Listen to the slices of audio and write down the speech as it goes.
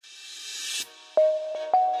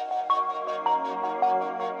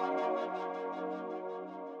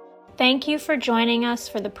Thank you for joining us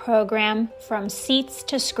for the program From Seats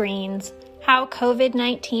to Screens, How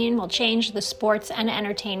COVID-19 Will Change the Sports and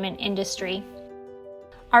Entertainment Industry.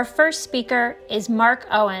 Our first speaker is Mark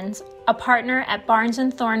Owens, a partner at Barnes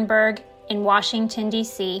 & Thornburg in Washington,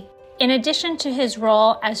 D.C. In addition to his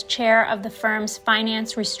role as chair of the firm's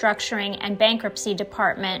Finance, Restructuring, and Bankruptcy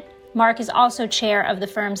Department, Mark is also chair of the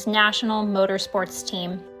firm's National Motorsports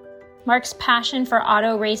team. Mark's passion for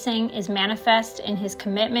auto racing is manifest in his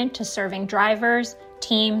commitment to serving drivers,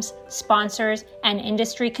 teams, sponsors, and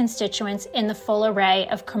industry constituents in the full array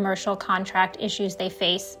of commercial contract issues they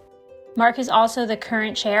face. Mark is also the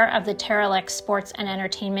current chair of the Terralex Sports and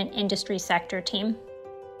Entertainment Industry Sector team.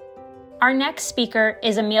 Our next speaker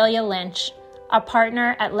is Amelia Lynch, a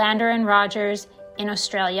partner at Lander & Rogers in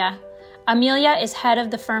Australia. Amelia is head of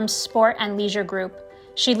the firm's Sport and Leisure Group.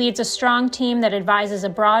 She leads a strong team that advises a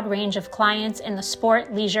broad range of clients in the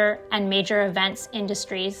sport, leisure, and major events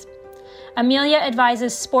industries. Amelia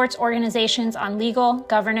advises sports organizations on legal,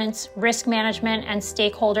 governance, risk management, and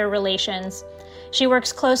stakeholder relations. She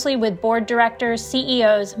works closely with board directors,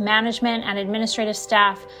 CEOs, management and administrative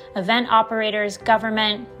staff, event operators,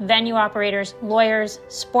 government, venue operators, lawyers,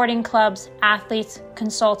 sporting clubs, athletes,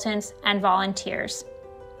 consultants, and volunteers.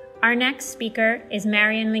 Our next speaker is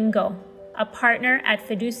Marion Lingot, a partner at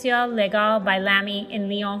Fiducia Legale by Lamy in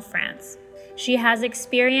Lyon, France. She has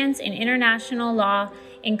experience in international law,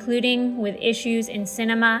 including with issues in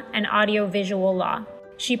cinema and audiovisual law.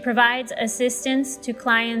 She provides assistance to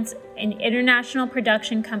clients in international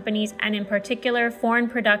production companies and in particular foreign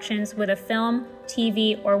productions with a film,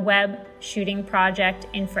 TV, or web shooting project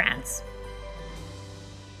in France.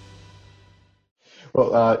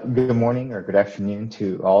 Well, good morning or good afternoon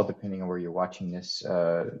to all, depending on where you're watching this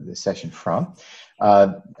session from.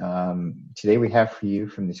 Today we have for you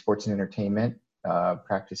from the Sports and Entertainment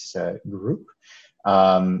Practice Group,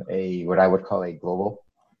 what I would call a global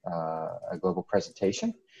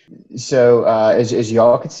presentation. So as you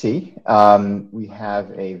all can see, we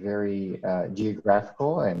have a very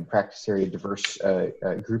geographical and practice area diverse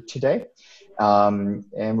group today.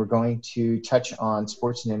 And we're going to touch on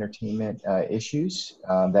sports and entertainment issues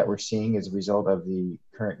that we're seeing as a result of the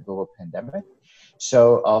current global pandemic.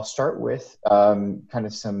 So I'll start with kind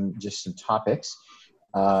of some topics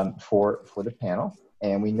for the panel.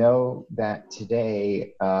 And we know that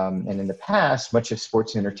today and in the past, much of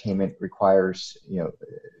sports and entertainment requires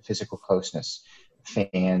physical closeness,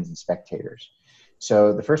 fans and spectators.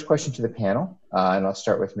 So the first question to the panel, and I'll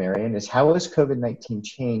start with Marion, is how has COVID-19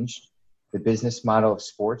 changed the business model of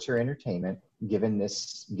sports or entertainment, given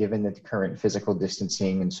the current physical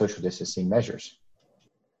distancing and social distancing measures?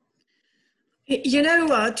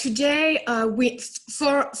 Today,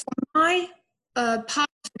 for my part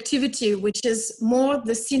of activity, which is more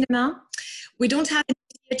the cinema, we don't have any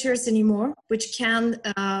theaters anymore, which can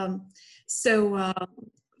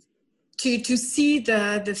to see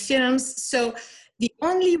the films. So the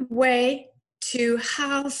only way to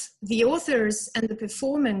have the authors and the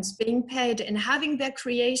performers being paid and having their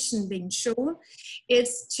creation being shown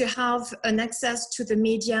is to have an access to the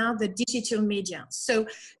media, the digital media. So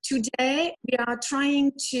today we are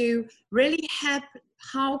trying to really help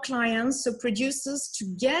our clients, so producers, to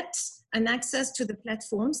get an access to the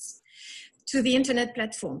platforms, to the internet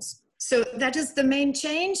platforms. So that is the main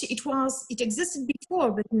change. It existed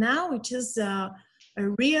before, but now it is a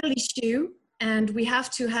real issue. And we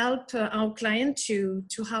have to help our client to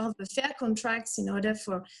have the fair contracts in order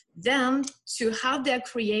for them to have their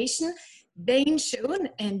creation being shown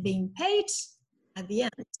and being paid at the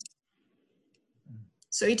end.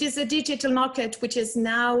 So it is a digital market, which is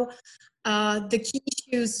now the key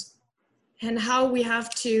issues and how we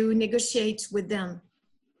have to negotiate with them.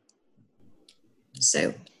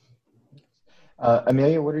 So.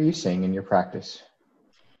 Amelia, what are you seeing in your practice?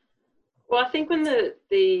 Well, I think when the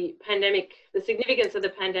significance of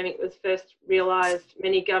the pandemic was first realised,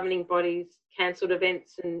 many governing bodies cancelled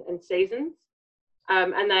events and seasons.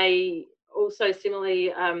 And they also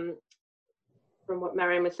similarly, from what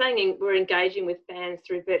Marion was saying, were engaging with fans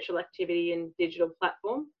through virtual activity and digital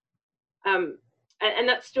platform. And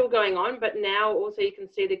that's still going on, but now also you can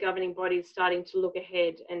see the governing bodies starting to look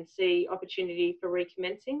ahead and see opportunity for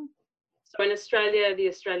recommencing. So in Australia, the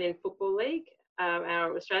Australian Football League,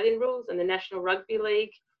 our Australian rules, and the National Rugby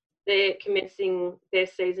League, they're commencing their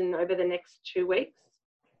season over the next 2 weeks.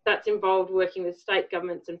 That's involved working with state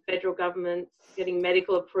governments and federal governments, getting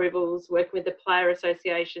medical approvals, working with the player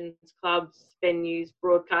associations, clubs, venues,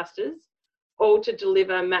 broadcasters, all to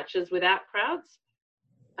deliver matches without crowds.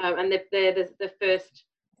 And they're the first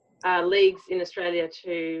leagues in Australia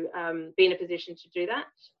to be in a position to do that.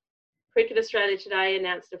 Cricket Australia today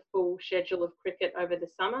announced a full schedule of cricket over the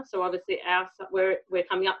summer. So obviously we're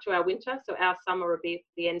coming up to our winter, so our summer will be at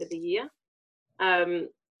the end of the year.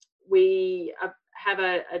 We have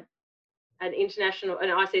an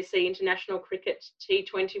ICC International Cricket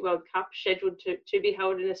T20 World Cup scheduled to be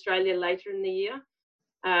held in Australia later in the year.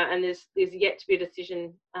 And there's yet to be a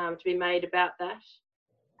decision to be made about that.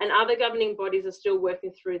 And other governing bodies are still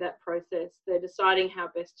working through that process. They're deciding how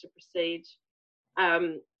best to proceed.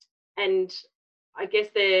 And I guess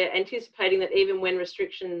they're anticipating that even when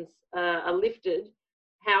restrictions are lifted,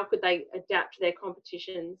 how could they adapt their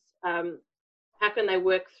competitions? How can they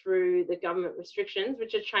work through the government restrictions,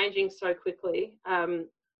 which are changing so quickly,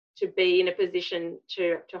 to be in a position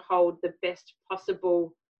to hold the best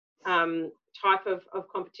possible type of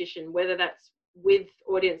competition, whether that's with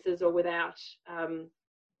audiences or without.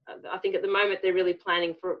 I think at the moment they're really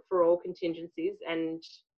planning for all contingencies and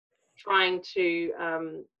trying to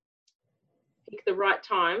pick the right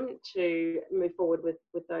time to move forward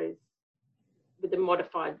with the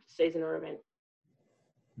modified season or event.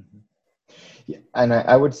 Mm-hmm. Yeah, and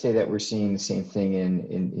I would say that we're seeing the same thing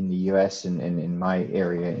in the US and in my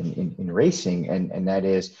area in racing, and that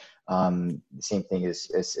is the same thing as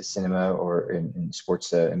cinema or in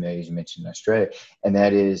sports, Amelia, as you mentioned, in Australia, and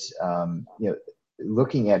that is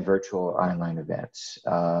looking at virtual online events.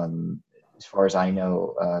 As far as I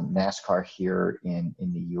know, NASCAR here in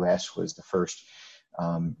the US was the first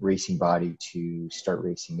racing body to start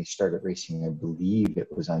racing. They started racing, I believe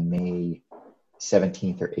it was on May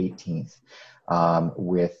 17th or 18th,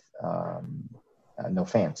 with no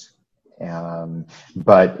fans.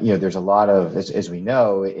 But there's a lot of, as we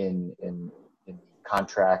know, in the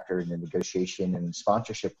contract or in the negotiation and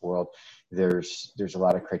sponsorship world, there's a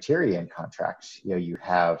lot of criteria in contracts. You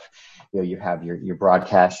have your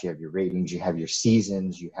broadcast, you have your ratings, you have your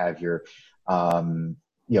seasons, you have your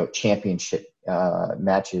championship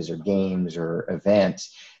matches or games or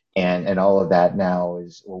events. And all of that now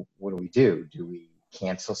is, well, what do? Do we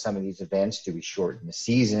cancel some of these events? Do we shorten the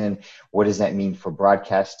season? What does that mean for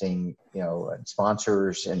broadcasting, and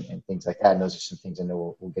sponsors and things like that? And those are some things I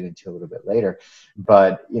know we'll get into a little bit later.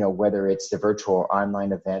 But, whether it's the virtual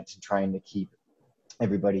online event and trying to keep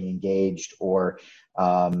everybody engaged, or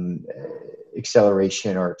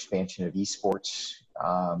acceleration or expansion of esports,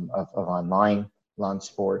 of online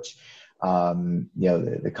sports,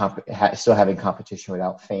 still having competition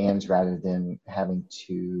without fans rather than having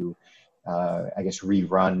to,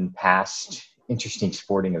 rerun past interesting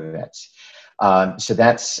sporting events. So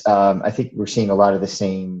that's, I think we're seeing a lot of the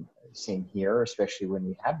same here, especially when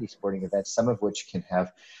we have these sporting events, some of which can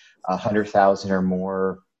have 100,000 or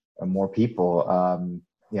more people,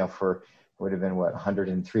 for would have been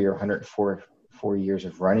 103 or 104 years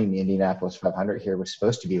of running the Indianapolis 500 here was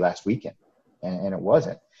supposed to be last weekend, and it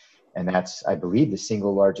wasn't. And that's, I believe, the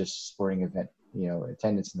single largest sporting event,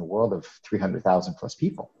 attendance in the world of 300,000 plus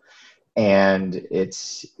people. And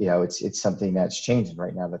it's something that's changing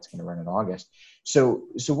right now. That's going to run in August. So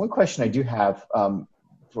one question I do have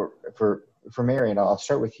for Mary, and I'll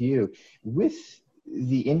start with you. With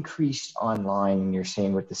the increased online, you're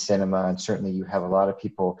saying with the cinema, and certainly you have a lot of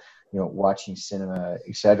people, watching cinema,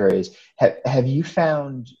 et cetera, have you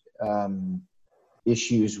found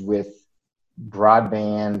issues with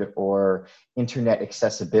broadband or internet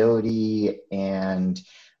accessibility and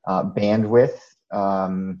bandwidth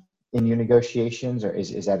in your negotiations, or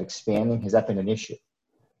is that expanding? Has that been an issue?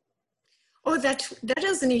 Oh, that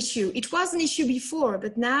is an issue. It was an issue before,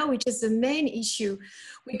 but now it is the main issue.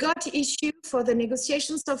 We got the issue for the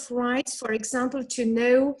negotiations of rights, for example, to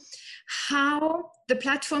know how the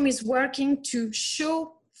platform is working to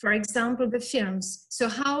show, for example, the films. So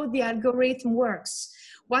how the algorithm works,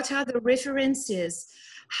 what are the references,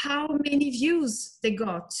 how many views they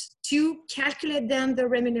got, to calculate then the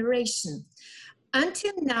remuneration.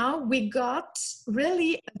 Until now, we got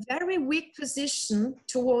really a very weak position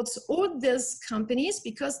towards all these companies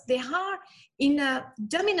because they are in a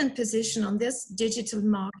dominant position on this digital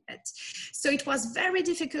market. So it was very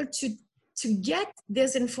difficult to get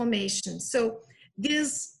this information. So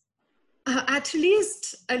there's at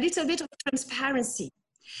least a little bit of transparency.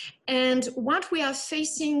 And what we are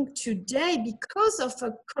facing today because of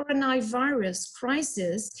a coronavirus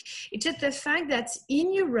crisis, it is the fact that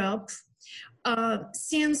in Europe,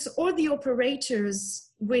 since all the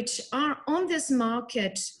operators which are on this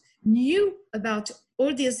market knew about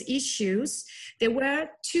all these issues, there were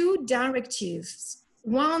two directives.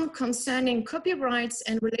 One concerning copyrights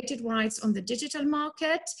and related rights on the digital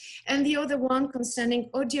market, and the other one concerning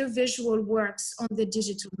audiovisual works on the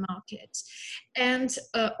digital market. And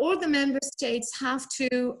all the member states have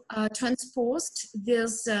to transpose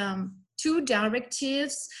these 2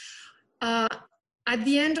 directives at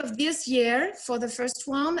the end of this year for the first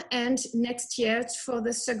one and next year for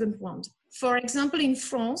the second one. For example, in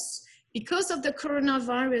France, because of the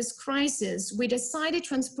coronavirus crisis, we decided to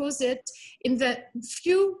transpose it in the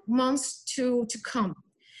few months to come,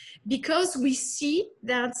 because we see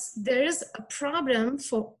that there is a problem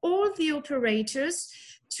for all the operators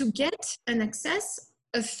to get an access,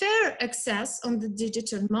 a fair access on the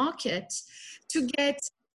digital market, to get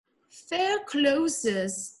fair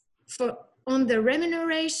clauses on the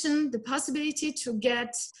remuneration, the possibility to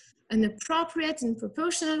get an appropriate and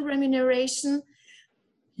proportional remuneration.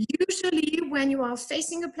 Usually when you are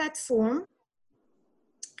facing a platform,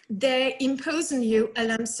 they impose on you a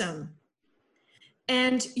lump sum.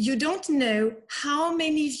 And you don't know how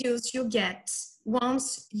many views you get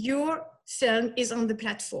once your film is on the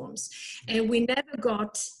platforms. And we never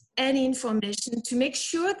got any information to make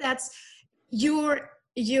sure that your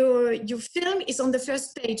film is on the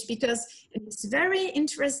first page, because it's very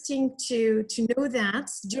interesting to know that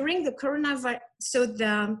during the coronavirus, so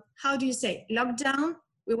how do you say, lockdown?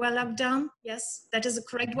 We were locked down, yes, that is the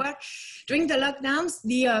correct word. During the lockdowns,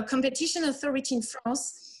 the competition authority in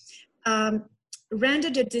France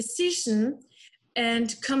rendered a decision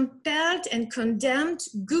and compelled and condemned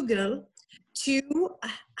Google to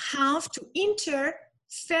have to enter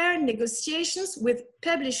fair negotiations with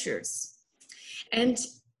publishers. And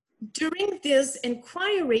during this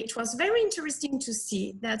inquiry, it was very interesting to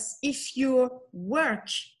see that if your work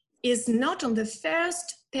is not on the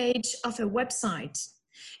first page of a website,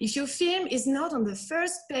 if your film is not on the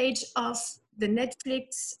first page of the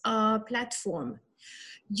Netflix platform,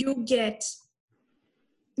 you get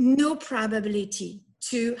no probability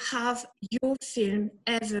to have your film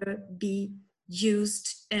ever be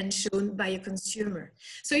used and shown by a consumer.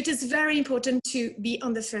 So it is very important to be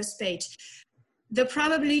on the first page. The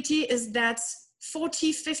probability is that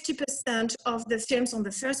 40–50% of the films on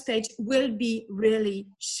the first page will be really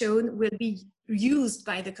shown, will be used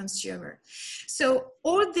by the consumer. So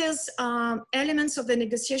all these elements of the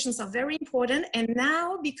negotiations are very important. And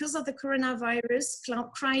now, because of the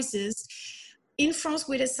coronavirus crisis, in France,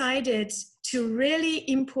 we decided to really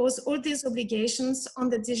impose all these obligations on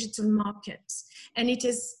the digital markets. And it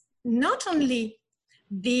is not only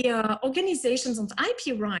the organizations of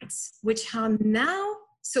IP rights, which are now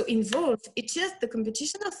so involved, it is the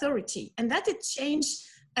competition authority. And that it changed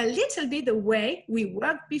a little bit the way we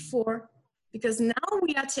worked before, because now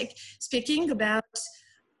we are speaking about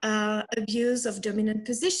abuse of dominant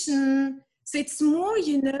position. So it's more,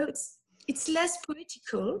 you know, it's less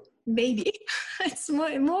political, maybe. It's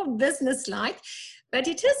more business-like, but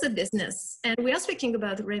it is a business, and we are speaking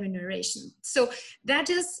about remuneration. So that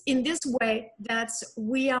is in this way that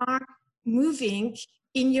we are moving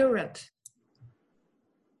in Europe.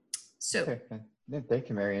 So. Okay. Thank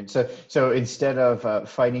you, Marion. So instead of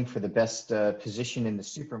fighting for the best position in the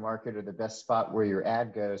supermarket or the best spot where your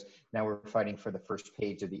ad goes, now we're fighting for the first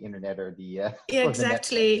page of the internet or the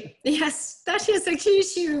exactly. Yes, that is a key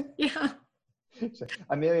issue. Yeah. So,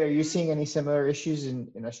 Amelia, are you seeing any similar issues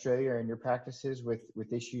in Australia or in your practices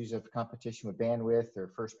with issues of competition with bandwidth or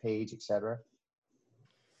first page, etc.?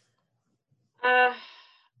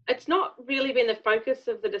 It's not really been the focus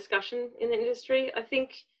of the discussion in the industry. I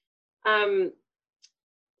think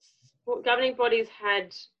governing bodies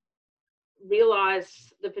had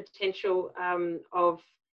realised the potential of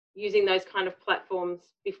using those kind of platforms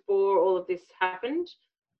before all of this happened.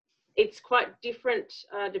 It's quite different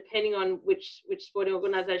depending on which sporting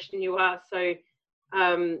organisation you are. So, you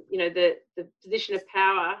know, the position of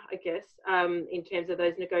power, I guess, in terms of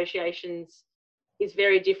those negotiations is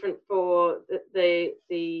very different for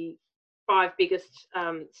the 5 biggest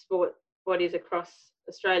sport bodies across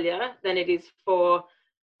Australia than it is for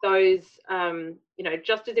those, you know,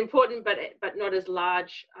 just as important but not as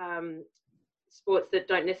large sports that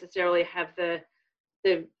don't necessarily have the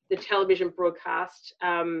television broadcast,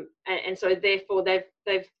 and so therefore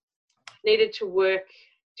they've needed to work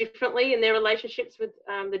differently in their relationships with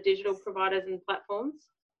the digital providers and platforms,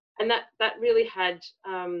 and that really had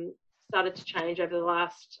started to change over the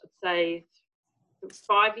last, I'd say,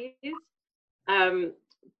 5 years.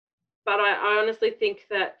 But I honestly think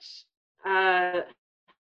that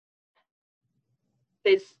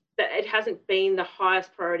it hasn't been the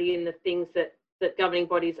highest priority in the things that governing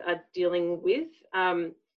bodies are dealing with.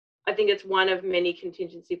 I think it's one of many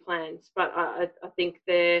contingency plans, but I think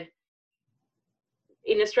in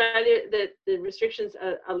Australia, the restrictions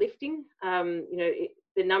are lifting. You know,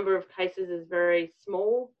 the number of cases is very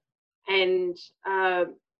small, and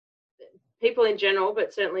people in general,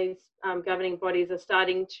 but certainly governing bodies, are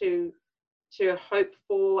starting to to hope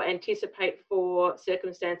for, anticipate for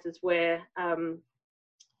circumstances where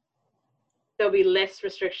there'll be less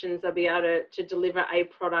restrictions. They'll be able to deliver a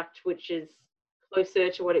product which is closer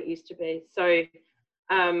to what it used to be. So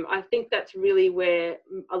I think that's really where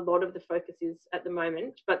a lot of the focus is at the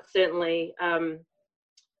moment. But certainly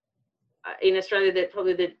in Australia, that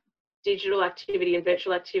probably the digital activity and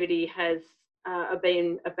virtual activity has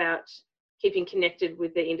been about keeping connected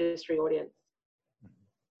with the industry audience.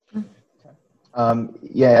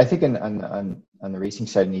 Yeah, I think on the racing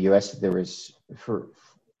side in the US, there was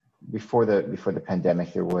before the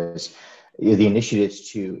pandemic, there was the initiatives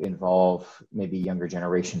to involve maybe younger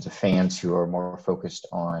generations of fans who are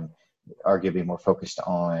arguably more focused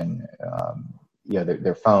on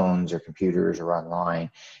their phones or computers or online,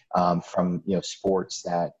 from sports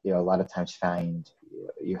that a lot of times find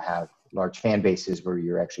you have large fan bases where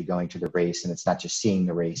you're actually going to the race, and it's not just seeing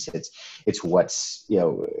the race, it's what's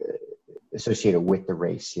associated with the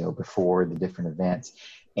race before the different events.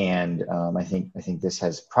 And I think this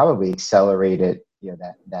has probably accelerated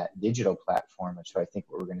that digital platform. And so I think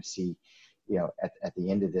what we're going to see at the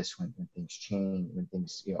end of this, when things change, when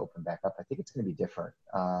things open back up, I think it's going to be different.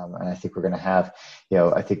 And I think we're going to have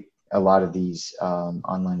I think a lot of these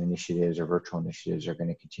online initiatives or virtual initiatives are going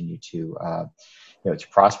to continue to to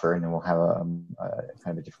prosper, and then we'll have a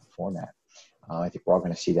kind of a different format. I think we're all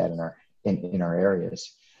going to see that in our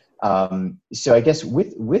areas. So I guess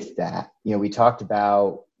with that, we talked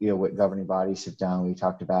about what governing bodies have done. We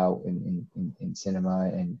talked about in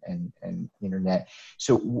cinema and internet.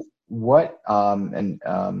 So what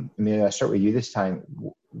Amelia, I'll start with you this time.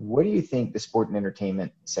 What do you think the sport and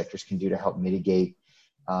entertainment sectors can do to help mitigate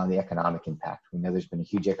the economic impact? We know there's been a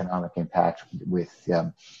huge economic impact with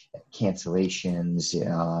cancellations,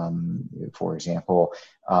 for example,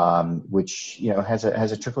 which has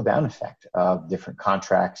a trickle down effect of different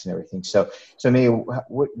contracts and everything. So Amelia,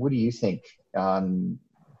 what do you think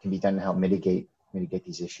can be done to help mitigate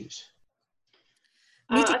these issues?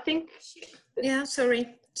 I think. Yeah. Sorry,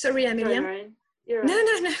 Amelia. Sorry, you're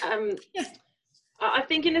right. No. Yeah. I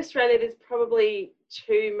think in Australia there's probably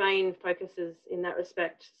two main focuses in that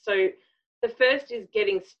respect. So the first is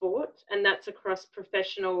getting sport, and that's across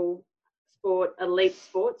professional sport, elite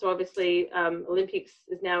sport. So obviously Olympics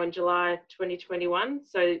is now in July 2021.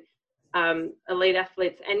 So elite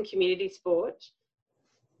athletes and community sport,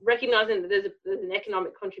 recognising that there's an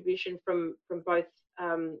economic contribution from both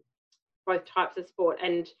types of sport,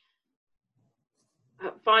 and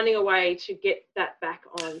finding a way to get that back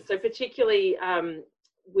on. So particularly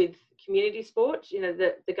with community sport,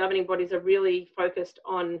 the governing bodies are really focused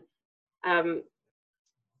on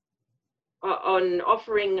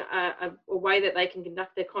offering a way that they can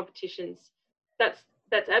conduct their competitions. That's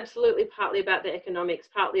absolutely partly about the economics,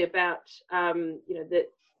 partly about the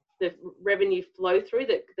revenue flow through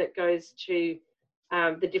that goes to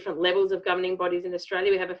the different levels of governing bodies in Australia.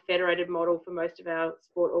 We have a federated model for most of our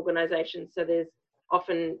sport organisations, so there's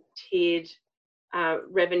often tiered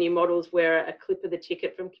revenue models where a clip of the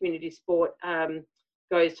ticket from community sport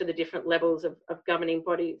goes to the different levels of governing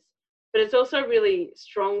bodies. But it's also really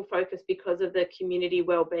strong focus because of the community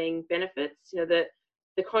wellbeing benefits,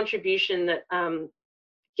 the contribution that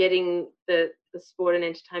getting the sport and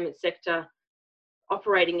entertainment sector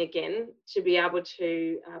operating again, to be able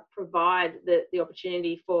to provide the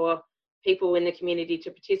opportunity for people in the community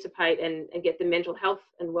to participate and get the mental health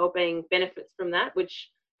and wellbeing benefits from that,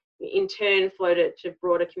 which in turn flow to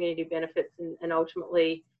broader community benefits and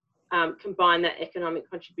ultimately combine that economic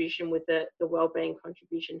contribution with the wellbeing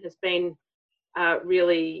contribution, has been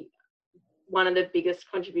really one of the biggest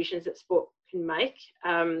contributions that sport can make.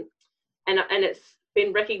 And it's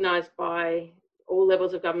been recognised by all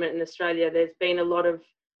levels of government in Australia. There's been a lot of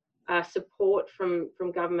support from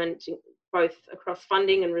government, both across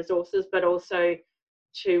funding and resources, but also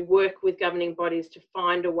to work with governing bodies to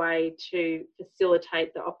find a way to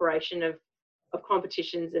facilitate the operation of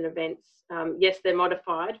competitions and events. Yes, they're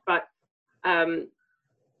modified, but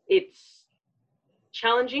it's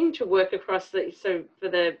challenging to work across so for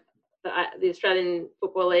the Australian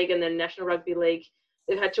Football League and the National Rugby League,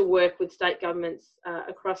 they've had to work with state governments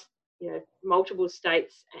across multiple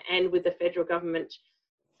states and with the federal government.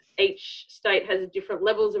 Each state has different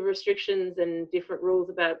levels of restrictions and different rules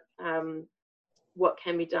about what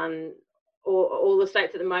can be done. All the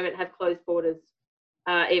states at the moment have closed borders,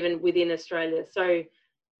 even within Australia. So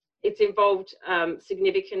it's involved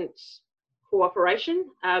significant cooperation,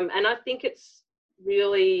 and I think it's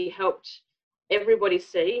really helped everybody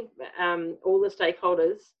see, all the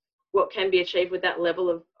stakeholders, what can be achieved with that level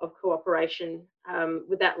of cooperation,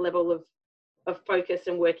 with that level of focus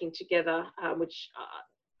and working together, which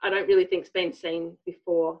I don't really think has been seen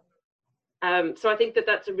before. So I think that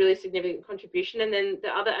that's a really significant contribution. And then the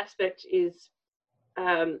other aspect is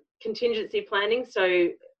contingency planning. So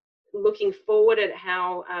looking forward at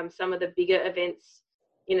how some of the bigger events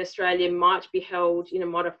in Australia might be held in a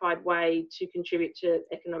modified way to contribute to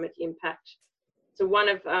economic impact. So one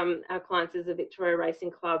of our clients is the Victoria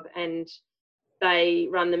Racing Club, and they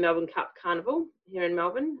run the Melbourne Cup Carnival here in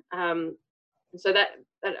Melbourne. So that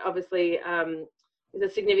obviously is a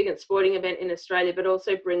significant sporting event in Australia, but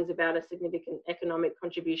also brings about a significant economic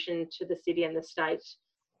contribution to the city and the state.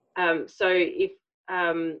 So if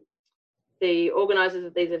the organisers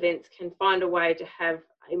of these events can find a way to have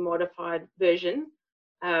a modified version,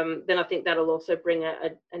 then I think that'll also bring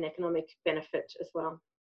an economic benefit as well.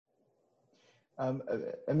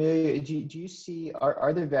 Amelia, do you see,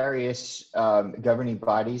 are there various governing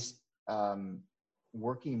bodies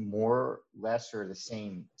working more, less, or the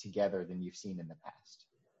same together than you've seen in the past?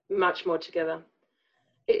 Much more together.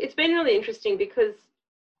 It's been really interesting because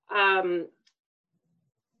I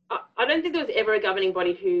don't think there was ever a governing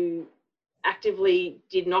body who actively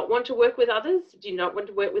did not want to work with others, did not want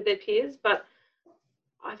to work with their peers, but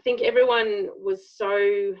I think everyone was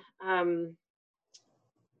so,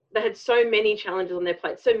 they had so many challenges on their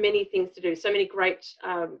plate, so many things to do, so many great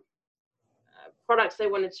products they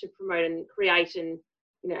wanted to promote and create, and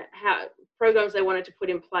how programs they wanted to put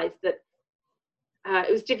in place, that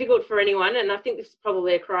it was difficult for anyone, and I think this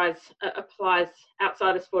probably applies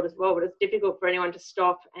outside of sport as well, but it's difficult for anyone to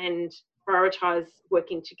stop and prioritise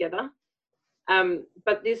working together.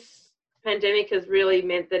 But this pandemic has really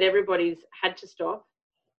meant that everybody's had to stop,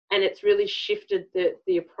 and it's really shifted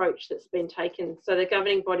the approach that's been taken. So the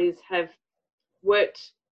governing bodies have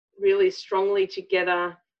worked really strongly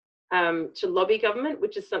together to lobby government,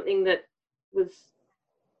 which is something that was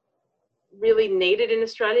really needed in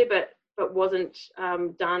Australia, but wasn't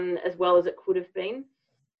done as well as it could have been.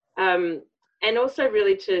 And also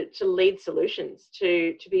really to lead solutions,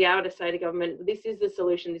 to be able to say to government, this is the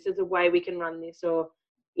solution, this is a way we can run this, or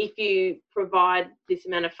if you provide this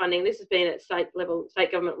amount of funding, this has been at state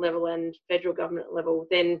government level and federal government level,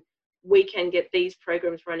 then we can get these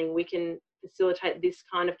programs running, we can facilitate this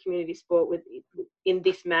kind of community sport in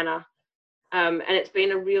this manner. And it's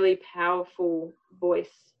been a really powerful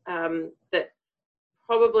voice that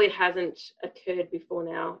probably hasn't occurred before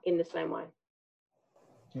now in the same way.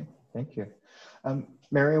 Okay, thank you.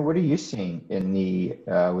 Marion, what are you seeing in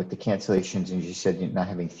with the cancellations, and as you said, you're not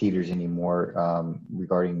having theaters anymore,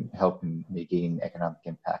 regarding help in mitigating economic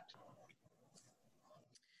impact?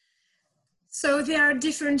 So there are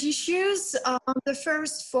different issues. The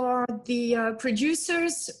first for the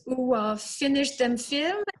producers who finished them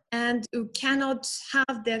film and who cannot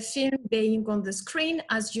have their film being on the screen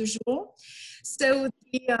as usual. So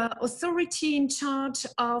the authority in charge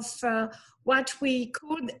of what we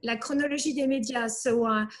call la chronologie des médias.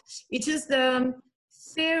 So it is the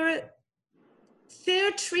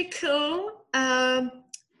theatrical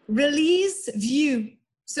release view.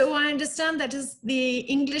 So I understand that is the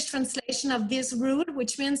English translation of this rule,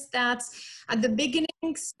 which means that at the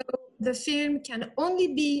beginning, so the film can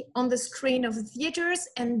only be on the screen of the theaters,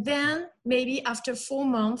 and then maybe after 4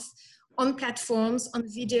 months on platforms, on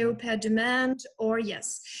video per demand, or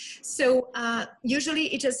yes. So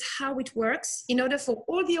usually it is how it works in order for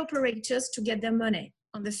all the operators to get their money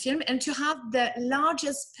on the film and to have the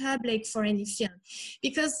largest public for any film.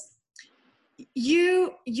 Because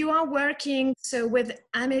you are working so with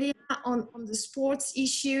Amelia on the sports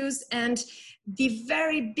issues, and the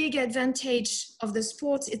very big advantage of the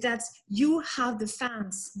sports is that you have the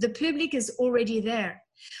fans. The public is already there.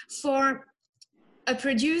 For a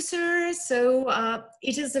producer, so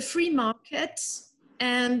it is a free market,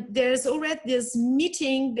 and there's already this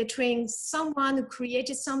meeting between someone who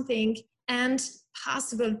created something and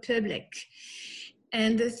possible public.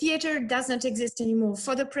 And the theater does not exist anymore.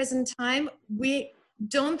 For the present time, we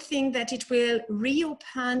don't think that it will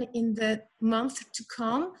reopen in the month to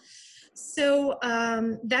come. So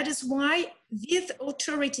that is why this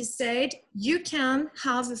authority said you can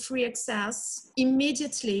have a free access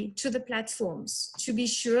immediately to the platforms to be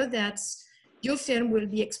sure that your film will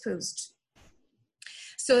be exposed.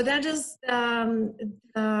 So that is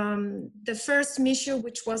the first measure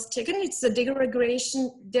which was taken. It's a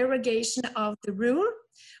derogation of the rule,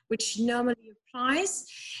 which normally applies.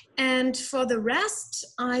 And for the rest,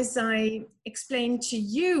 as I explained to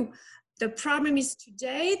you, the problem is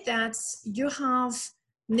today that you have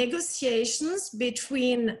negotiations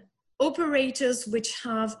between operators which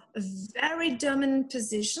have a very dominant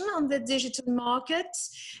position on the digital market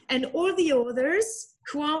and all the others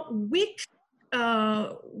who are weak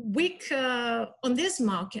weak on this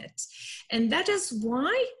market. And that is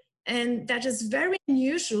why, and that is very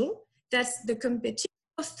unusual, that the competition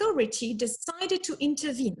authority decided to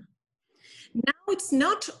intervene. Now it's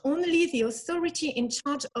not only the authority in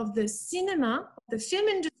charge of the cinema, the film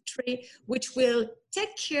industry, which will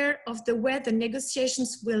take care of the way the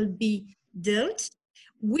negotiations will be dealt.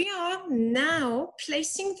 We are now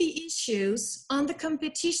placing the issues on the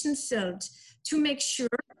competition field to make sure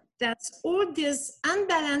that all this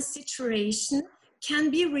unbalanced situation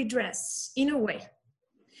can be redressed in a way.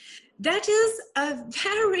 That is a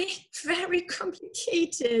very, very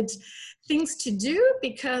complicated things to do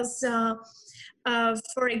because,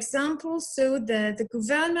 for example, so the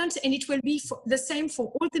government, and it will be the same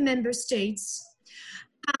for all the member states,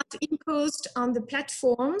 have imposed on the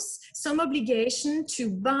platforms some obligation to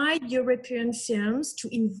buy European films, to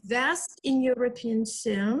invest in European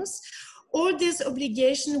films. All these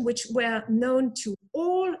obligations which were known to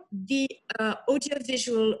all the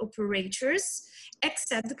audiovisual operators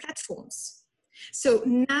except the platforms. So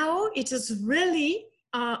now it is really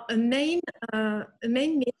a main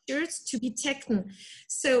measures to be taken.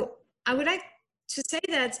 So I would like to say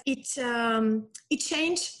that it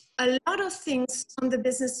changed a lot of things on the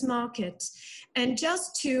business market. And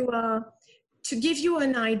just to give you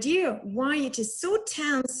an idea why it is so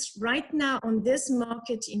tense right now on this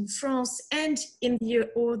market in France and in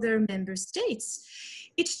the other member states,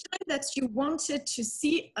 each time that you wanted to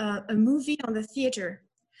see a movie on the theater,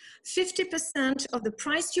 50% of the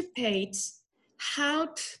price you paid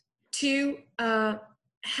helped to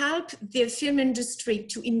help the film industry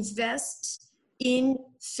to invest in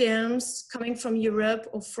films coming from Europe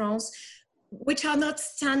or France, which are not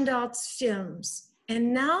standard films.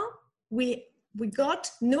 And now we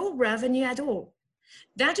got no revenue at all.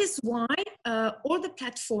 That is why all the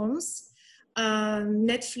platforms,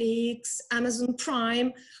 Netflix, Amazon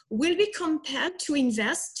Prime, will be compelled to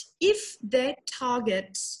invest if they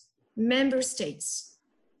target member states.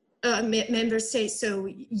 So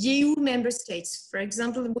EU member states, for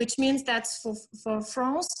example, which means that for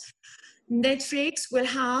France, Netflix will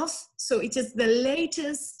have, so it is the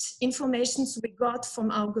latest information we got from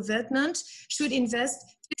our government, should invest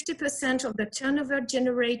 50% of the turnover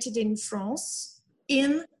generated in France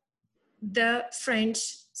in the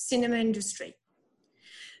French cinema industry.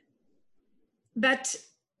 But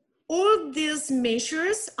all these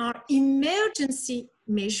measures are emergency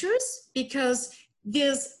measures because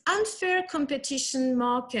this unfair competition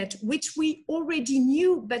market, which we already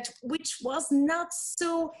knew, but which was not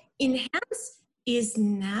so enhanced, is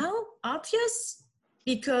now obvious.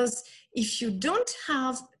 Because if you don't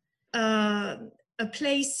have a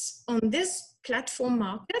place on this platform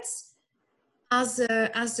markets, as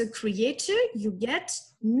a creator, you get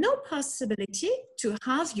no possibility to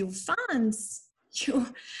have your fans,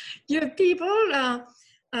 your people.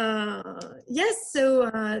 Yes,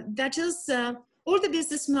 so that is all the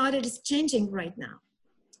business model is changing right now.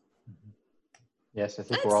 Yes, I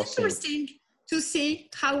think we're all seeing. It's interesting to see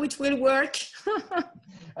how it will work.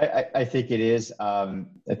 I think it is. I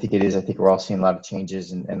think we're all seeing a lot of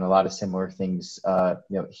changes and a lot of similar things,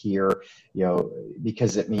 here,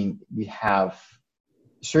 because I mean, we have,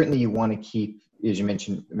 certainly you want to keep, as you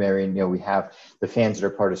mentioned, Marion, we have the fans that are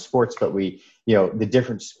part of sports, but we, the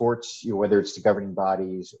different sports, whether it's the governing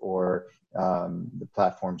bodies or the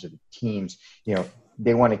platforms of the teams,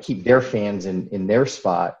 they want to keep their fans in their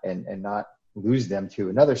spot and not lose them to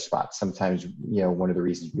another spot. Sometimes, one of the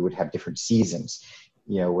reasons we would have different seasons,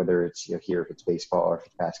 whether it's here, if it's baseball or if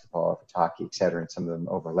it's basketball or if it's hockey, et cetera, and some of them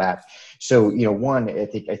overlap. So, one, I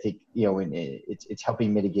think, it's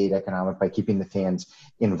helping mitigate economic by keeping the fans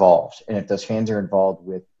involved. And if those fans are involved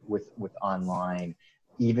with online,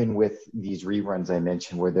 even with these reruns I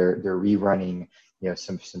mentioned, where they're rerunning,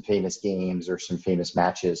 some famous games or some famous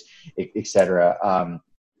matches, et cetera.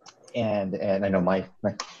 And I know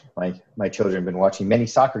my children have been watching many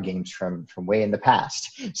soccer games from way in the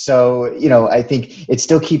past. So, I think it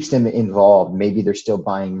still keeps them involved. Maybe they're still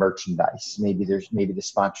buying merchandise. Maybe the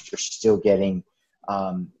sponsors are still getting,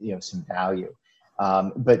 some value.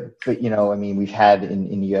 But I mean, we've had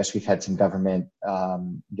in the US, we've had some government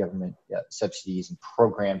subsidies and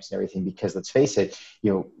programs and everything, because let's face it,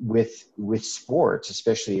 with sports,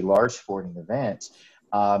 especially large sporting events,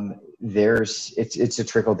 it's a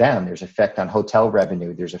trickle down. There's effect on hotel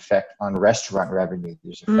revenue. There's effect on restaurant revenue.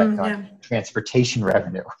 There's effect on transportation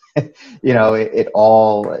revenue. It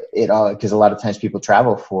all, because a lot of times people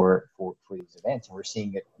travel for these events, and we're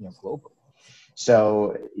seeing it, globally.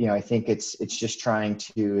 So, I think it's just trying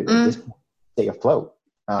to at this point, stay afloat,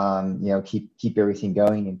 keep everything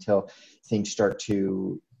going until things start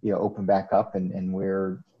to open back up, and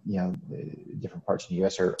where the different parts of the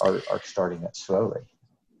U.S. are starting that slowly.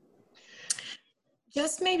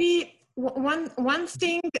 Just maybe one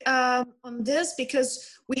thing on this,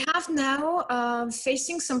 because we have now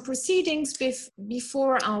facing some proceedings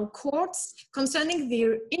before our courts concerning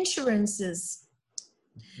the insurances,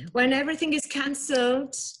 when everything is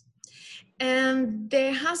cancelled. And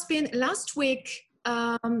there has been last week,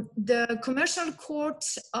 the Commercial Court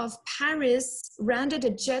of Paris rendered a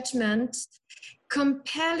judgment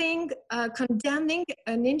condemning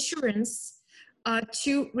an insurance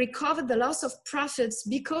to recover the loss of profits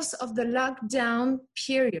because of the lockdown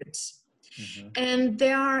period. And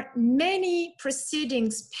there are many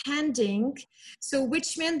proceedings pending, so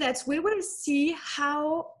which means that we will see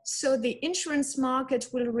how the insurance market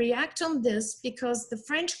will react on this, because the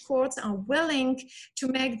French courts are willing to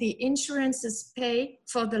make the insurances pay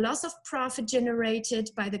for the loss of profit generated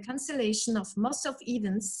by the cancellation of most of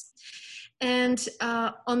events. And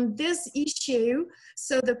on this issue,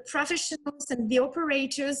 so the professionals and the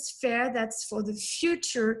operators fear that for the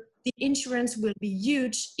future, the insurance will be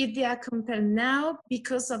huge if they are compelled now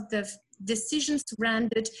because of the decisions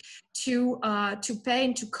rendered to pay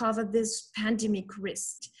and to cover this pandemic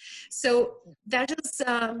risk. So that is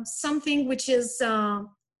something which is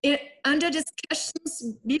under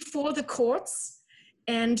discussions before the courts,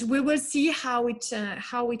 and we will see how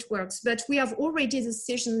it works. But we have already a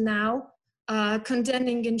decision now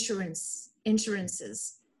condemning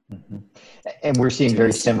insurances. And we're seeing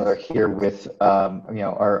very similar here with,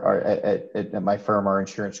 at my firm, our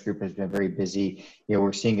insurance group has been very busy.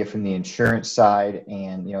 We're seeing it from the insurance side,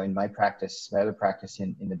 and, in my practice, my other practice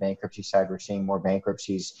in the bankruptcy side, we're seeing more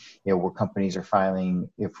bankruptcies, where companies are filing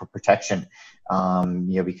for protection,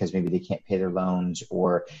 because maybe they can't pay their loans,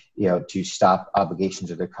 or, to stop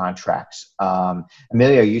obligations of their contracts.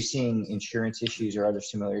 Amelia, are you seeing insurance issues or other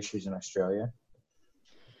similar issues in Australia?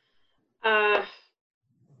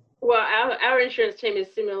 Well, our insurance team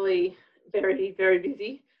is similarly very, very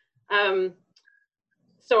busy.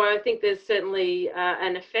 So I think there's certainly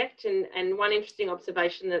an effect. And one interesting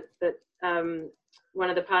observation that one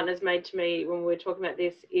of the partners made to me when we were talking about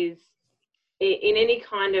this is, in any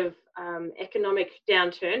kind of economic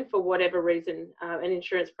downturn, for whatever reason, an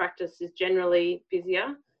insurance practice is generally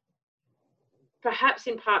busier. Perhaps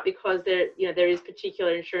in part because there is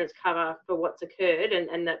particular insurance cover for what's occurred,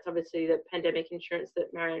 and that's obviously the pandemic insurance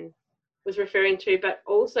that Marion was referring to, but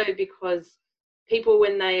also because people,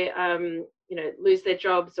 when they lose their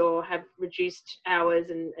jobs or have reduced hours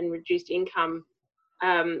and reduced income,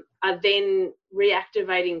 are then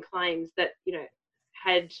reactivating claims that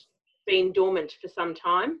had been dormant for some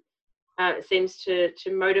time. It seems to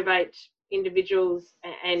motivate individuals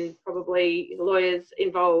and probably lawyers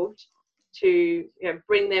involved to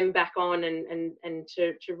bring them back on and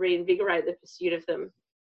to reinvigorate the pursuit of them.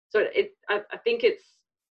 So I think it's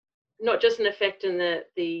not just an effect in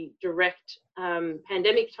the direct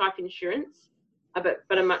pandemic type insurance,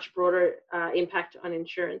 but a much broader impact on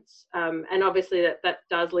insurance. And obviously that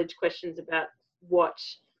does lead to questions about what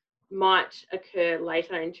might occur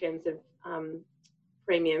later in terms of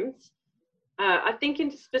premiums. I think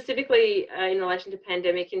specifically in relation to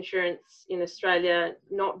pandemic insurance in Australia,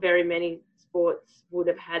 not very many sports would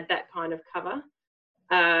have had that kind of cover.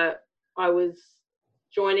 I was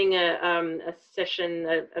joining a session,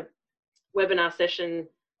 a webinar session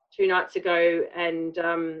 2 nights ago, and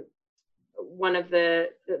one of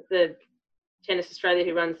the Tennis Australia,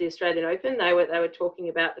 who runs the Australian Open, they were talking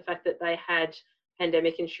about the fact that they had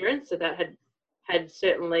pandemic insurance, so that had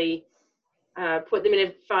certainly put them in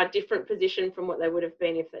a far different position from what they would have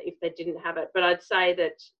been if they didn't have it. But I'd say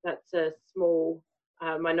that that's a small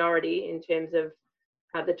minority in terms of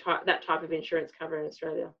that type of insurance cover in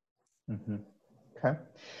Australia. Mm-hmm. Okay.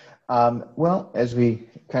 Well, as we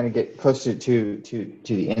kind of get closer to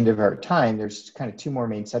the end of our time, there's kind of 2 more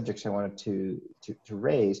main subjects I wanted to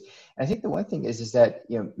raise. And I think the one thing is that,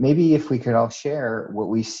 maybe if we could all share what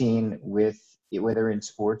we've seen with, whether in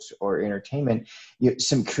sports or entertainment,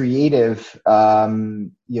 some creative,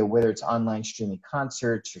 whether it's online streaming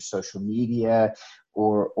concerts or social media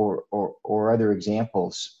or other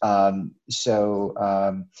examples. So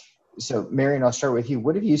Marion, I'll start with you.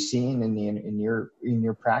 What have you seen in your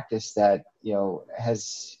practice that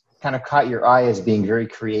has kind of caught your eye as being very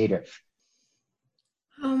creative?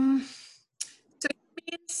 Creative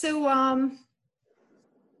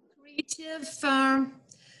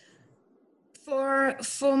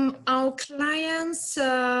from our clients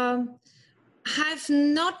have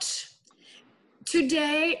not.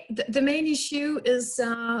 Today, the main issue is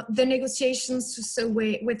the negotiations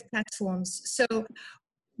with platforms. So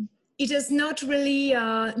it is not really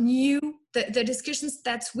new. The discussions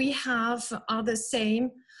that we have are the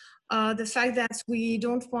same. The fact that we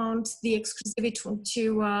don't want the exclusivity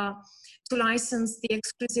to license the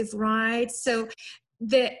exclusive rights. So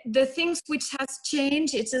the things which has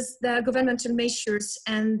changed, it is the governmental measures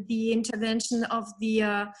and the intervention of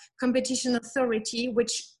the competition authority,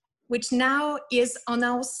 which now is on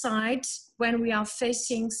our side when we are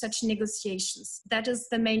facing such negotiations. That is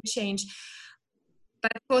the main change.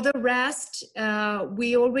 But for the rest,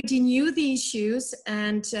 we already knew the issues,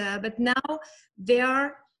 and but now there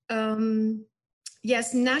are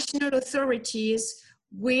yes, national authorities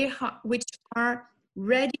which are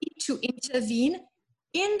ready to intervene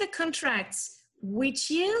in the contracts, which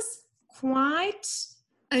is quite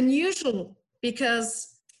unusual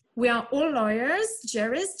because we are all lawyers,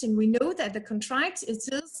 jurists, and we know that the contract, it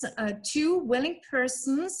is two willing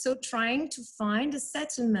persons so trying to find a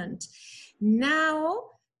settlement. Now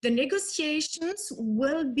the negotiations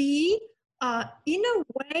will be in a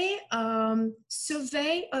way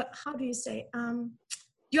survey, how do you say,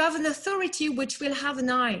 you have an authority which will have an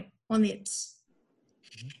eye on it.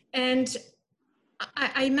 And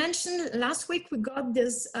I mentioned last week we got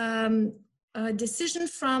this decision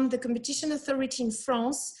from the competition authority in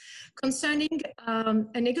France concerning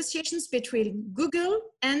negotiations between Google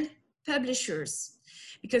and publishers.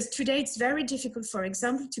 Because today it's very difficult, for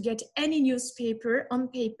example, to get any newspaper on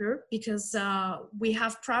paper because we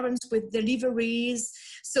have problems with deliveries.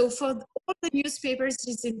 So for all the newspapers,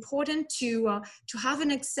 it's important to have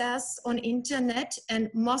an access on internet,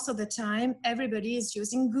 and most of the time, everybody is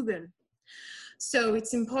using Google. So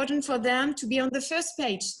it's important for them to be on the first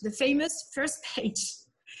page, the famous first page.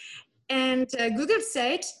 And Google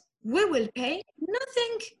said, we will pay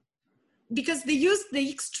nothing, because they use the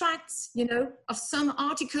extracts, you know, of some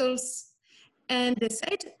articles, and they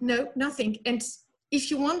said, no, nothing. And if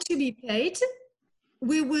you want to be paid,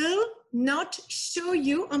 we will not show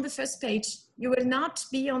you on the first page. You will not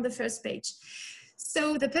be on the first page.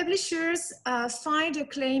 So the publishers filed a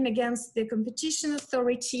claim against the competition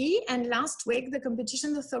authority, and last week the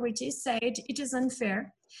competition authority said it is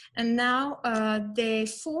unfair. And now they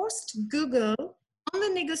forced Google on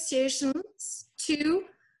the negotiations to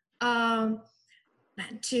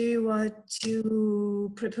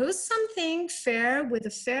propose something fair with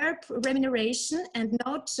a fair remuneration, and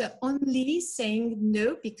not only saying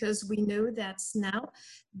no, because we know that now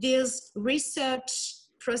this research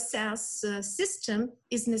process system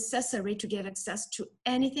is necessary to get access to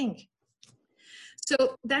anything.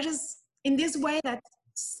 So that is in this way that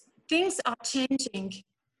things are changing.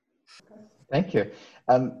 Thank you.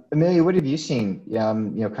 Amelia, what have you seen, you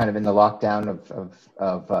know, kind of in the lockdown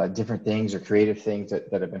of different things or creative things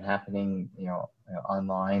that have been happening, you know,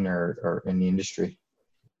 online or in the industry?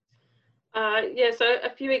 Yeah, so a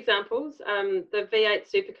few examples. The V8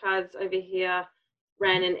 Supercars over here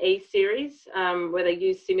ran an E-Series where they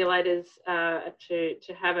used simulators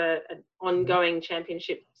to have an ongoing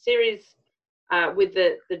championship series with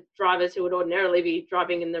the drivers who would ordinarily be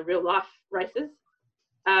driving in the real life races.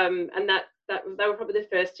 And that they were probably the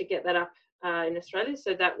first to get that up in Australia.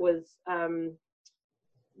 So that was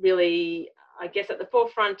really, I guess, at the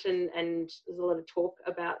forefront, and there's a lot of talk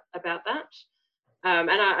about that.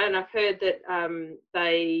 And I've heard that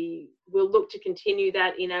they will look to continue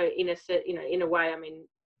that in a way. I mean,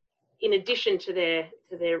 in addition to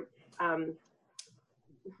their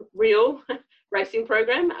real racing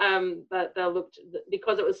program, but they'll look to,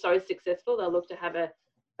 because it was so successful, they'll look to have a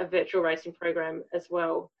virtual racing program as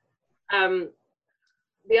well.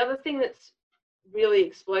 The other thing that's really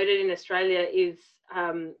exploded in Australia is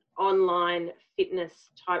online fitness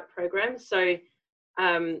type programs. So,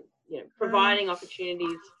 you know, providing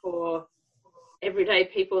opportunities for everyday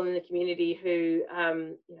people in the community who you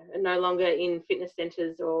know, are no longer in fitness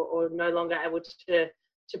centres or no longer able to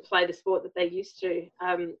play the sport that they used to.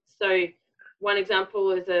 So one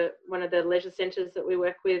example is one of the leisure centres that we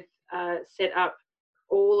work with set up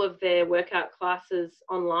all of their workout classes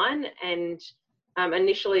online, and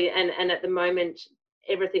initially and at the moment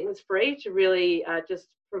everything was free to really just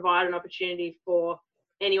provide an opportunity for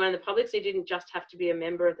anyone in the public. So you didn't just have to be a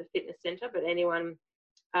member of the fitness centre, but anyone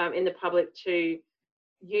in the public to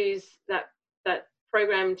use that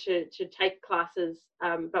program to take classes.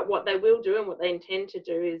 But what they will do and what they intend to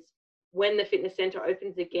do is, when the fitness centre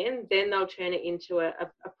opens again, then they'll turn it into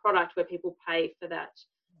a product where people pay for that.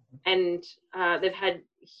 And they've had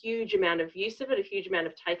a huge amount of use of it, a huge amount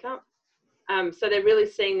of take up. So they're really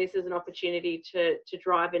seeing this as an opportunity to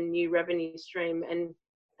drive a new revenue stream, and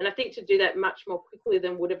I think to do that much more quickly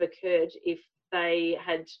than would have occurred if they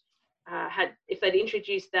had if they'd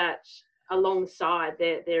introduced that alongside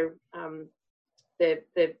their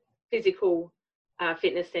physical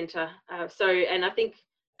fitness centre. And I think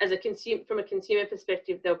from a consumer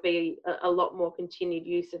perspective, there'll be a lot more continued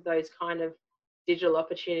use of those kind of digital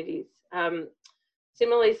opportunities.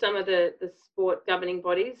 Similarly, some of the sport governing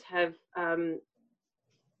bodies have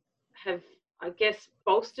I guess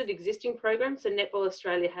bolstered existing programs. So Netball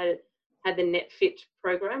Australia had the NetFit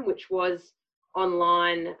program, which was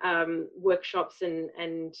online workshops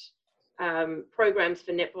and programs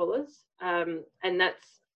for netballers, and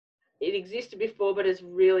it existed before, but has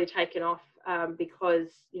really taken off because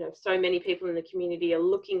so many people in the community are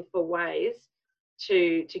looking for ways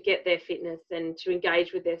to get their fitness and to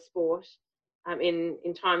engage with their sport in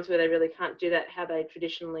times where they really can't do that how they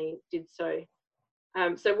traditionally did so.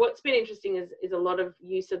 So what's been interesting is a lot of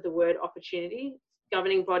use of the word opportunity.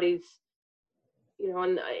 Governing bodies,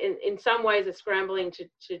 in some ways are scrambling to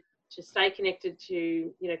stay connected,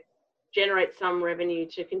 to generate some revenue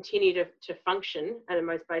to continue to function at a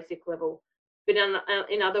most basic level. But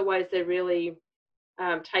in other ways, they're really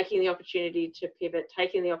taking the opportunity to pivot,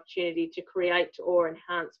 taking the opportunity to create or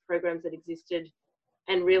enhance programs that existed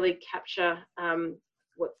and really capture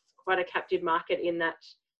what's quite a captive market in that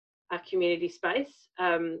community space.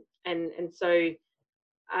 And so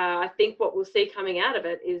I think what we'll see coming out of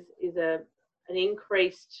it is an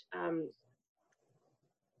increased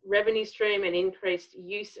revenue stream and increased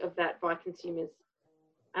use of that by consumers,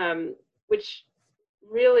 which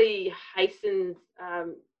really hastens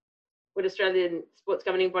what Australian sports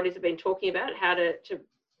governing bodies have been talking about, how to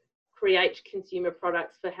create consumer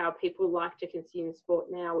products for how people like to consume sport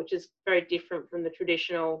now, which is very different from the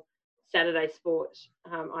traditional Saturday sport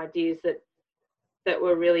ideas that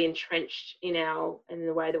were really entrenched in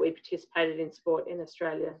the way that we participated in sport in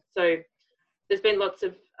Australia. So there's been lots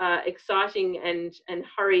of exciting and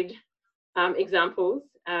hurried examples,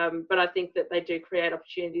 but I think that they do create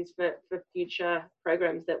opportunities for future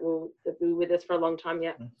programs that will be with us for a long time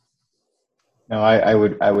yet. No, I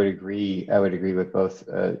would agree. I would agree with both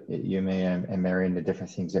Yumi and Marion, the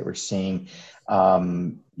different things that we're seeing.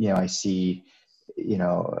 I see,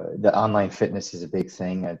 the online fitness is a big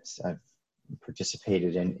thing. I've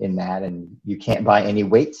participated in that, and you can't buy any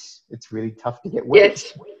weights. It's really tough to get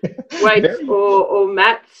weights. Yes. Weights or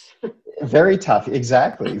mats. Very tough.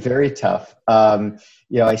 Exactly. Very tough.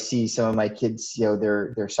 I see some of my kids,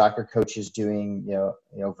 their soccer coaches doing,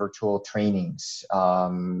 virtual trainings,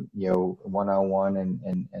 one-on-one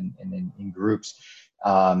and in groups.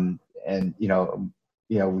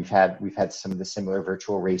 We've had some of the similar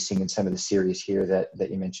virtual racing and some of the series here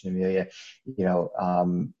that you mentioned, Amelia.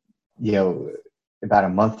 About a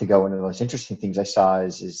month ago, one of the most interesting things I saw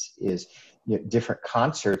is different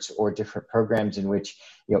concerts or different programs in which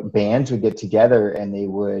bands would get together and they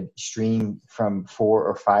would stream from 4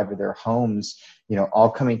 or 5 of their homes, all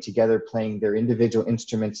coming together, playing their individual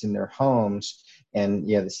instruments in their homes, and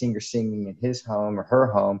the singer singing in his home or her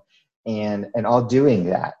home, and all doing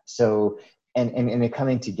that. So and it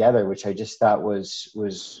coming together, which I just thought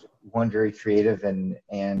was one, very creative and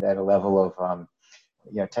at a level of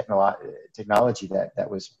technology that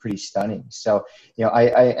was pretty stunning. So,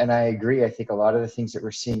 I agree. I think a lot of the things that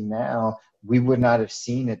we're seeing now, we would not have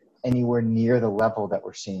seen it anywhere near the level that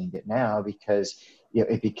we're seeing it now, because,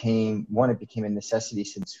 it became a necessity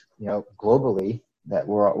since, globally, that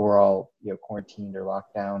we're all, quarantined or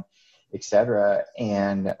locked down, et cetera.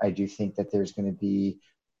 And I do think that there's going to be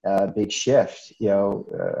a big shift.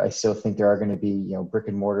 I still think there are going to be, brick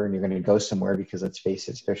and mortar, and you're going to go somewhere, because let's face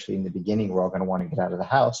it, especially in the beginning, we're all going to want to get out of the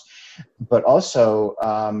house. But also,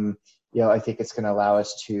 I think it's going to allow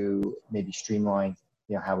us to maybe streamline,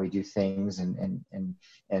 how we do things and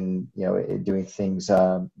doing things,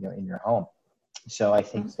 in your home. So I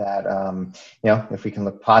think that, if we can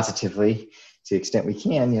look positively to the extent we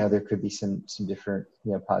can, there could be some different,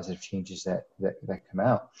 positive changes that come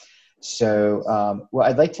out. So,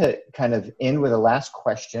 I'd like to kind of end with a last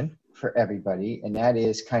question for everybody, and that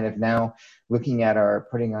is kind of now looking at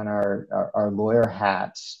putting on our lawyer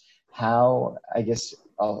hats. How, I guess,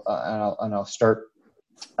 I'll start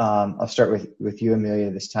with you, Amelia,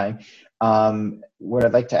 this time. What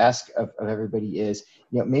I'd like to ask of everybody is,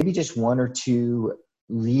 maybe just 1 or 2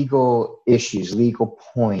 legal issues, legal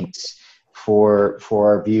points for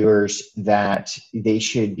our viewers that they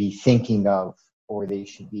should be thinking of, or they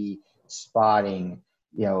should be spotting,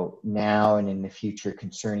 now and in the future,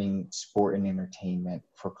 concerning sport and entertainment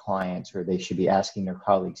for clients, or they should be asking their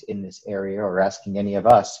colleagues in this area, or asking any of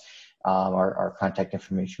us. Our contact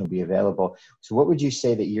information will be available. So what would you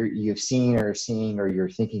say that you've seen or seeing, or you're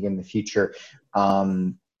thinking in the future,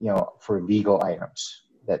 for legal items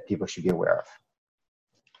that people should be aware of?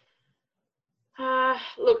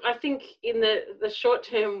 Look, I think in the short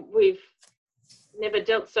term, we've never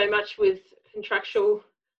dealt so much with contractual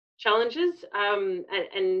challenges.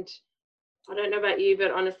 And I don't know about you,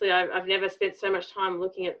 but honestly, I've never spent so much time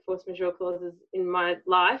looking at force majeure clauses in my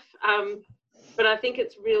life. But I think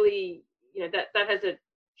it's really, that has a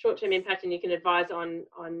short-term impact, and you can advise on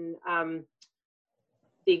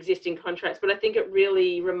the existing contracts. But I think it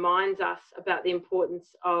really reminds us about the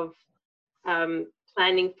importance of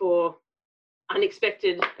planning for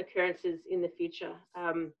unexpected occurrences in the future.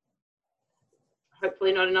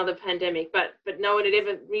 Hopefully not another pandemic, but no one had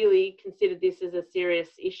ever really considered this as a serious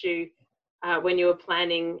issue when you were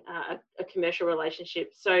planning a commercial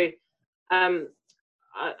relationship. So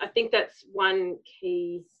I think that's one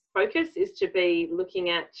key focus, is to be looking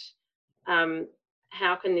at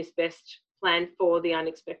how can this best plan for the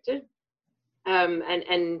unexpected,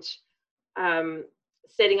 and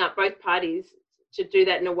setting up both parties to do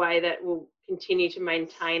that in a way that will continue to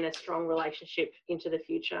maintain a strong relationship into the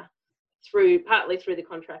future, partly through the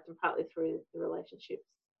contract and partly through the relationships.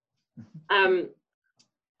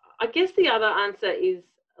 I guess the other answer is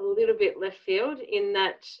a little bit left field, in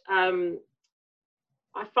that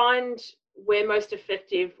I find we're most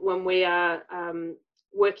effective when we are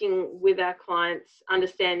working with our clients,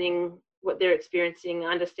 understanding what they're experiencing,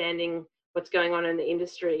 understanding what's going on in the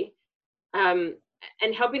industry, and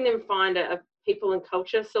helping them find a people and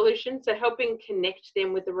culture solution. So helping connect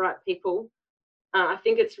them with the right people. I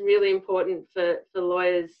think it's really important for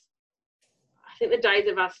lawyers. I think the days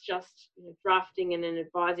of us just drafting and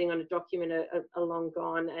advising on a document are long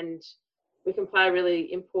gone, and we can play a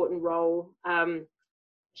really important role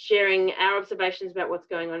sharing our observations about what's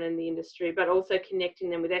going on in the industry, but also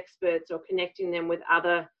connecting them with experts or connecting them with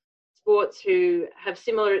other sports who have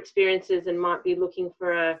similar experiences and might be looking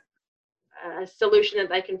for a solution that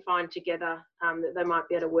they can find together, that they might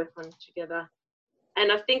be able to work on together.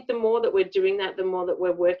 And I think the more that we're doing that, the more that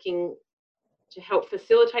we're working to help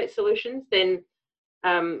facilitate solutions, then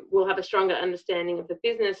we'll have a stronger understanding of the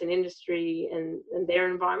business and industry and their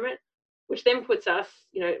environment, which then puts us,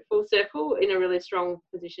 full circle in a really strong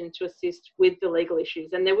position to assist with the legal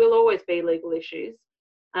issues. And there will always be legal issues.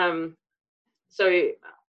 So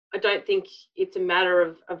I don't think it's a matter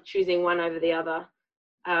of choosing one over the other.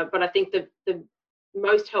 But I think the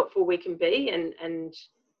most helpful we can be and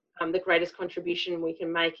the greatest contribution we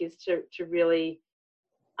can make is to really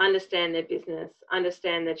understand their business,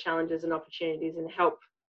 understand their challenges and opportunities, and help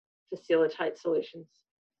facilitate solutions.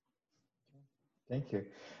 Thank you.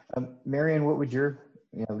 Marian, what would your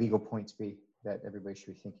legal points be that everybody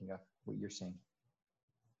should be thinking of, what you're saying?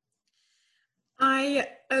 I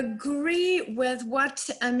agree with what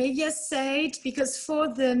Amelia said, because for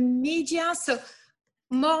the media, so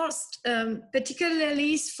most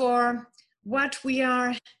particularly for what we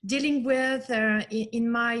are dealing with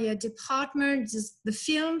in my department, is the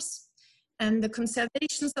films and the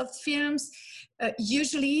conservations of films.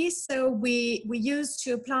 Usually, so we used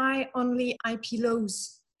to apply only IP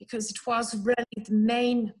laws, because it was really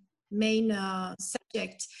the main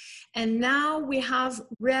subject. And now we have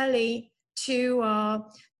really to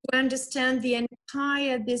understand the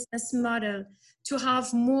entire business model, to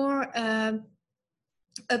have more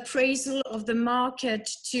appraisal of the market,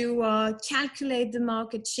 to calculate the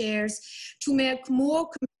market shares, to make more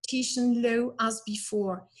competition law as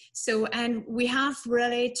before. So, and we have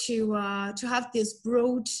really to have this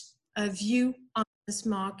broad view on this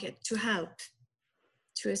market to help,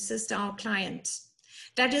 to assist our clients.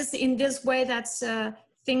 That is in this way that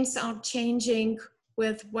things are changing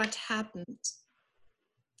with what happened.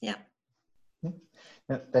 Yeah.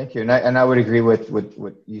 Yeah, thank you. And I would agree with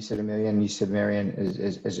what you said, Amelia, and you said, Marian,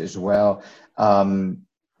 as well. I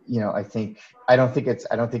don't think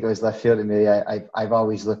it was left field, Amelia. I've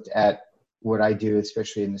always looked at what I do,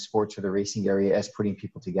 especially in the sports or the racing area, as putting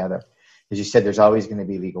people together. As you said, there's always going to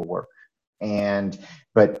be legal work.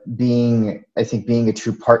 But being a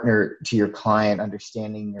true partner to your client,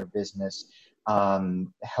 understanding their business,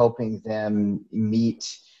 helping them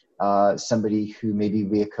meet somebody who maybe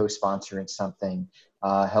be a co-sponsor in something,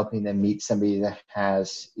 helping them meet somebody that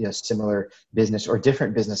has similar business or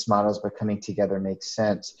different business models, but coming together makes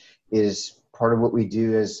sense, is part of what we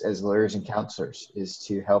do as lawyers and counselors, is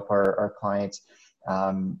to help our clients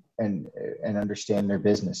and understand their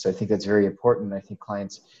business. So I think that's very important. I think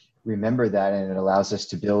clients remember that, and it allows us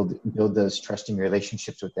to build those trusting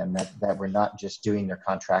relationships with them, that we're not just doing their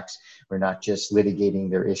contracts, we're not just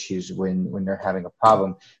litigating their issues when they're having a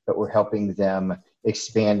problem, but we're helping them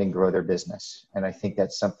expand and grow their business. And I think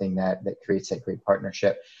that's something that creates that great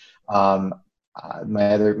partnership.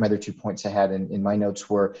 my other 2 points I had in my notes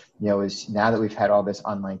were, is now that we've had all this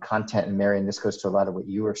online content, and Marion, this goes to a lot of what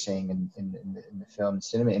you were saying in the film and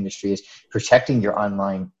cinema industry, is protecting your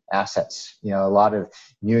online assets. A lot of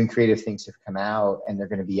new and creative things have come out, and they're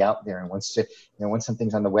going to be out there. And once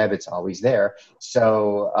something's on the web, it's always there.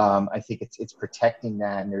 So I think it's protecting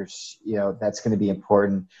that, and there's that's going to be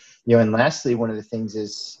important. And lastly, one of the things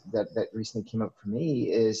is that recently came up for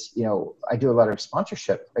me is, I do a lot of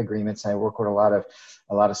sponsorship agreements, and I work with a lot of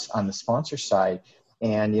on the sponsor side.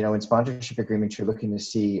 And, in sponsorship agreements, you're looking to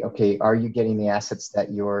see, okay, are you getting the assets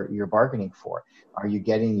that you're bargaining for? Are you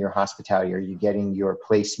getting your hospitality? Are you getting your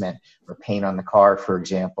placement or paint on the car, for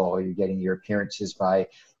example? Are you getting your appearances by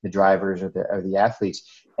the drivers or the athletes?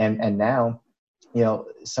 And now,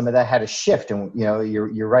 some of that had a shift, and,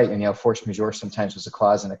 you're right. And, force majeure sometimes was a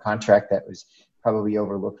clause in a contract that was probably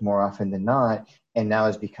overlooked more often than not, and now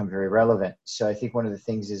has become very relevant. So I think one of the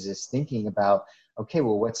things is thinking about, okay,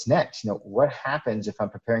 well, what's next? What happens if I'm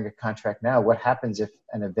preparing a contract now? What happens if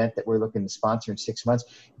an event that we're looking to sponsor in 6 months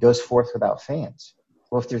goes forth without fans?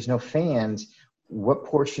 Well, if there's no fans, what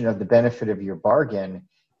portion of the benefit of your bargain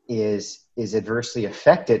is adversely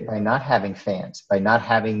affected by not having fans, by not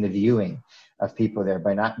having the viewing of people there,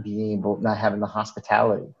 by not having the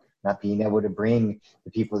hospitality, not being able to bring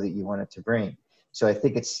the people that you wanted to bring? So I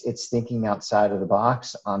think it's thinking outside of the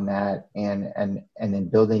box on that, and then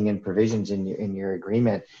building in provisions in your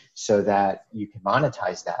agreement so that you can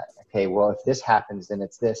monetize that. Okay, well, if this happens, then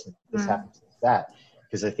it's this, and if this happens, it's that.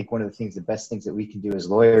 Because I think one of the best things that we can do as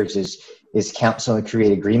lawyers is counsel and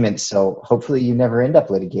create agreements. So hopefully you never end up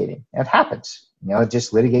litigating. It happens.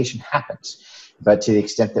 Just litigation happens. But to the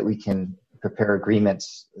extent that we can prepare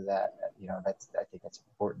agreements, that I think that's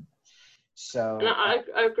important. So, and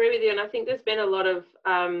I agree with you, and I think there's been a lot of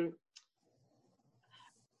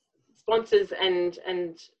sponsors and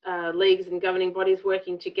leagues and governing bodies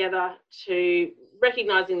working together to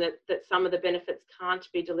recognizing that some of the benefits can't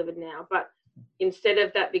be delivered now, but instead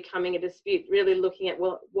of that becoming a dispute, really looking at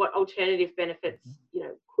what alternative benefits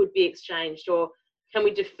could be exchanged, or can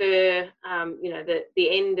we defer the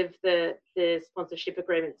end of the sponsorship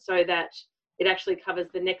agreement so that it actually covers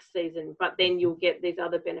the next season, but then you'll get these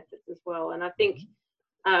other benefits as well. And I think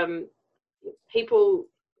people,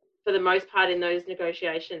 for the most part in those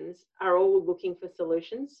negotiations, are all looking for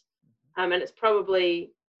solutions. And it's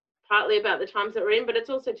probably partly about the times that we're in, but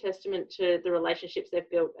it's also testament to the relationships they've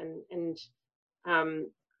built. And I've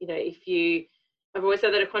always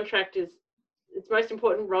said that a contract its most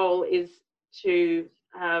important role is to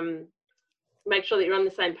make sure that you're on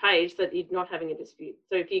the same page, so that you're not having a dispute.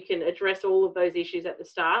 So if you can address all of those issues at the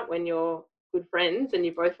start when you're good friends and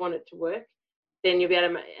you both want it to work, then you'll be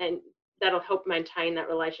able to, and that'll help maintain that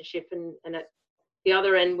relationship. And at the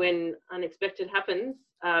other end, when unexpected happens,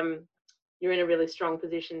 you're in a really strong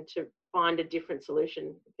position to find a different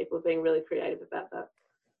solution. People are being really creative about that.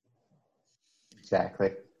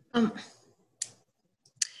 Exactly.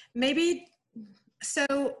 Maybe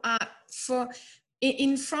so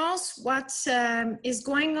in France, what is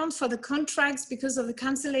going on for the contracts because of the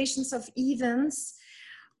cancellations of events,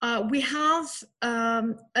 we have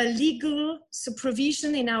a legal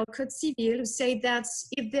supervision in our Code Civil who say that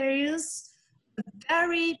if there is a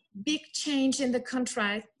very big change in the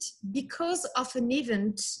contract because of an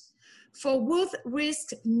event for whose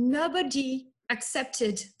risk nobody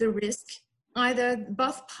accepted the risk, either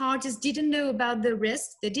both parties didn't know about the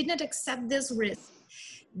risk, they did not accept this risk,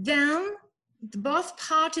 then both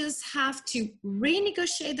parties have to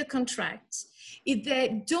renegotiate the contract. If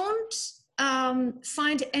they don't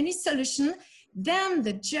find any solution, then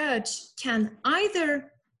the judge can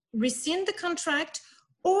either rescind the contract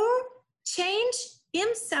or change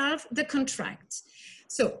himself the contract.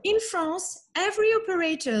 So in France, every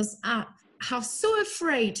operators are so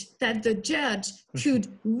afraid that the judge could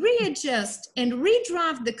readjust and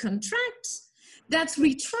redraft the contract that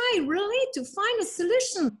we try really to find a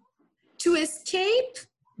solution to escape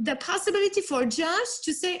the possibility for a judge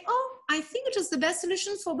to say, oh, I think it was the best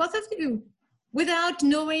solution for both of you, without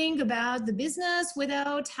knowing about the business,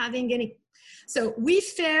 without having any. So we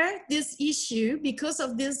fear this issue because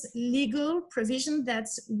of this legal provision that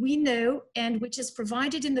we know and which is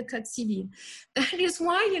provided in the Code Civil. That is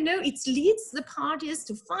why, it leads the parties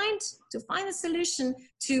to find a solution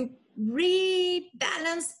to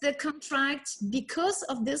rebalance the contract because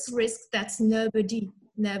of this risk that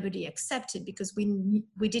nobody accepted because we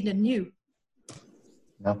didn't know.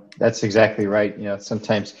 No, that's exactly right.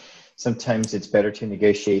 Sometimes it's better to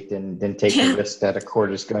negotiate than take the risk that a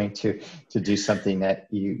court is going to do something that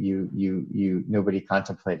you nobody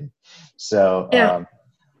contemplated. So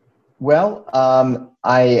Well,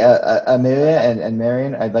 Amelia and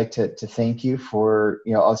Marion, I'd like to thank you for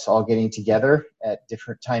us all getting together at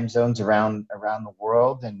different time zones around the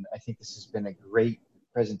world, and I think this has been a great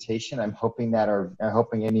presentation. I'm hoping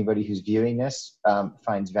anybody who's viewing this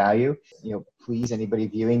finds value. Please, anybody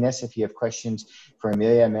viewing this, if you have questions for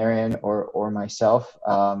Amelia, Marion, or myself,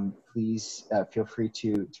 please feel free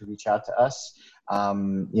to reach out to us.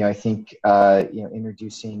 I think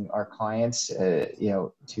introducing our clients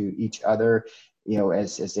to each other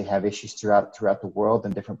as they have issues throughout the world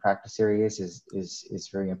and different practice areas is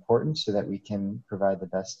very important, so that we can provide the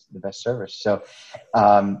best service. So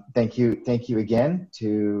thank you again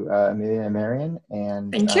to Amelia and Marion,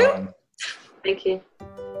 and thank you. Thank you.